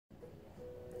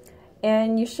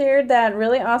And you shared that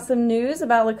really awesome news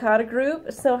about Licata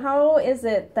Group. So how is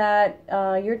it that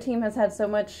your team has had so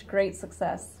much great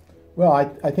success? Well,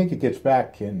 I think it gets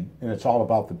back and it's all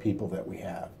about the people that we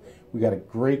have. We got a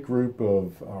great group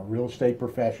of real estate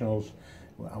professionals.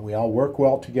 We all work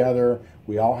well together.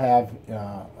 We all have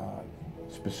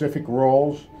specific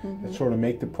roles that sort of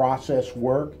make the process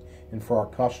work. And for our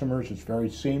customers, it's very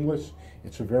seamless.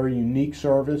 It's a very unique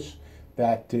service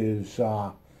that is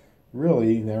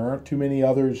really, there aren't too many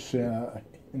others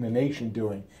in the nation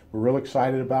doing. We're real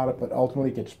excited about it, but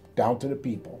ultimately it gets down to the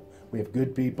people. We have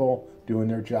good people doing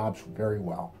their jobs very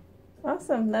well.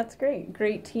 Awesome. That's great.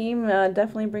 Great team.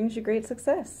 Definitely brings you great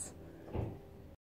success.